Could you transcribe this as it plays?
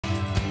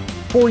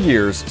For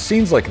years,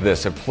 scenes like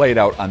this have played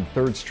out on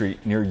 3rd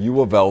Street near U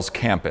of L's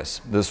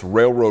campus. This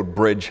railroad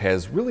bridge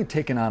has really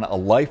taken on a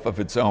life of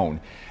its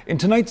own. In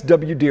tonight's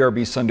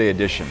WDRB Sunday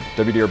edition,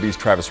 WDRB's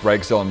Travis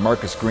Ragsdale and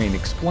Marcus Green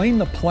explain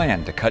the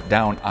plan to cut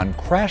down on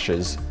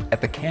crashes at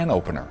the can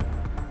opener.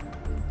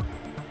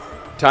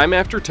 Time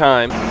after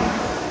time,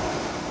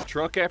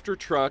 truck after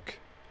truck,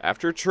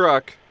 after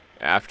truck,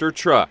 after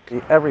truck.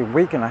 Every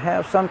week and a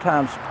half,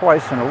 sometimes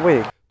twice in a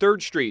week.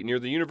 3rd Street near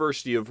the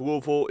University of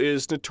Louisville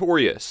is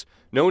notorious.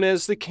 Known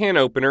as the can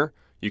opener,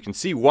 you can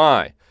see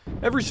why.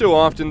 Every so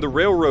often, the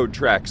railroad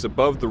tracks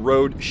above the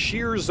road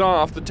shears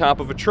off the top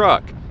of a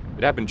truck.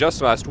 It happened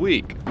just last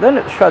week. Then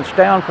it shuts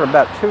down for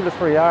about 2 to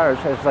 3 hours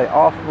as they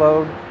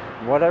offload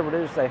whatever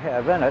it is they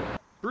have in it.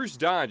 Bruce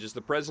Dodge is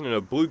the president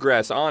of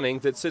Bluegrass Awning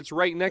that sits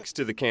right next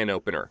to the can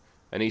opener,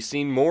 and he's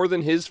seen more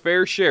than his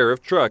fair share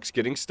of trucks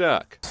getting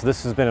stuck. So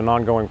this has been an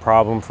ongoing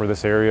problem for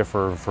this area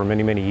for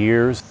many, many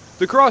years.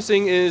 The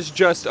crossing is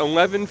just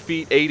 11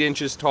 feet 8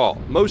 inches tall.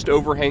 Most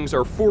overhangs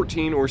are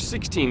 14 or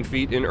 16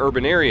 feet in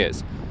urban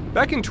areas.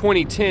 Back in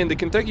 2010, the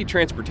Kentucky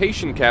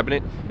Transportation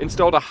Cabinet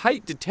installed a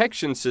height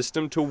detection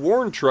system to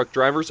warn truck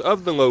drivers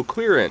of the low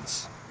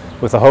clearance,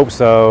 with the hopes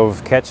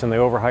of catching the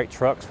overheight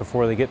trucks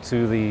before they get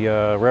to the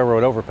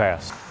railroad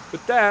overpass.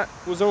 But that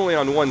was only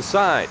on one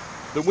side.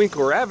 The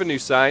Winkler Avenue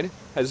side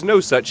has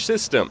no such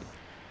system.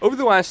 Over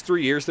the last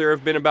 3 years, there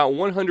have been about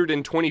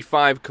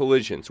 125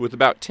 collisions, with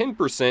about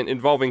 10%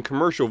 involving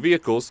commercial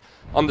vehicles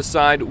on the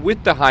side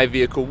with the high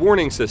vehicle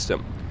warning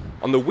system.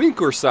 On the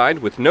Winkler side,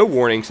 with no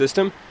warning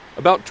system,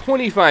 about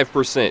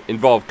 25%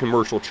 involve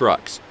commercial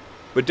trucks.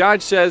 But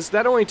Dodge says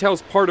that only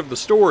tells part of the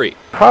story.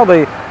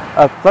 Probably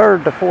a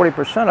third to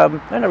 40% of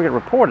them, they never get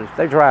reported.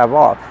 They drive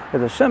off. If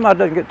the semi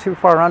doesn't get too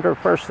far under,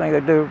 first thing they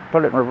do,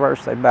 put it in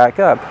reverse, they back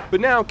up. But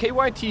now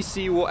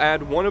KYTC will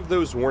add one of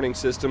those warning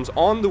systems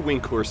on the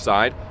Winkler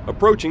side,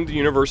 approaching the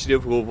University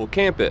of Louisville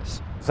campus.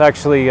 It's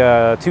actually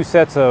 2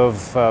 sets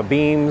of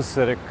beams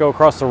that go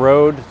across the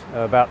road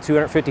about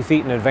 250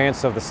 feet in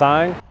advance of the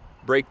sign.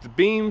 Break the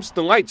beams,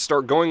 the lights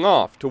start going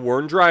off to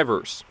warn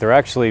drivers. They're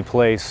actually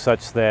placed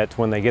such that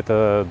when they get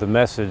the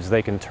message,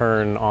 they can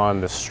turn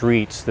on the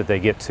streets that they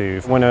get to.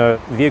 When a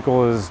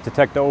vehicle is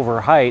detected over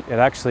height, it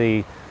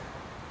actually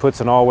puts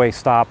an all-way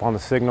stop on the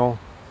signal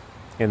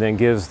and then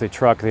gives the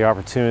truck the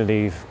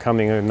opportunity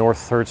coming in North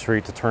 3rd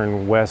Street to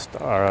turn west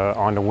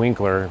onto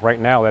Winkler. Right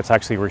now, that's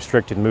actually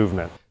restricted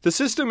movement. The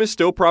system is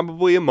still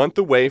probably a month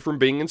away from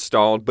being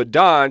installed, but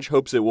Dodge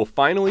hopes it will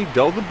finally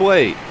dull the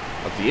blade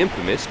of the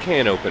infamous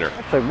can opener.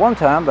 Actually, one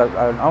time,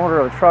 an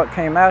owner of a truck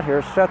came out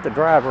here, set the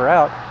driver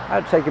out.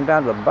 I'd take him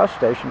down to the bus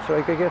station so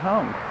he could get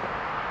home.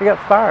 He got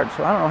fired,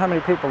 so I don't know how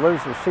many people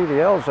lose their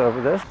CDLs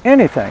over this.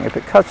 Anything, if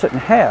it cuts it in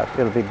half,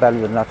 it'll be better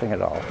than nothing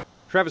at all.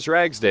 Travis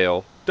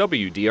Ragsdale,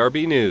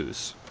 WDRB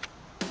News.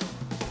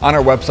 On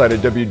our website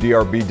at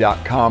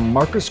WDRB.com,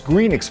 Marcus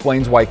Green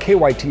explains why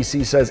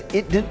KYTC says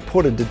it didn't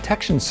put a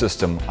detection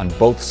system on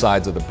both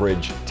sides of the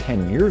bridge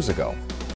 10 years ago.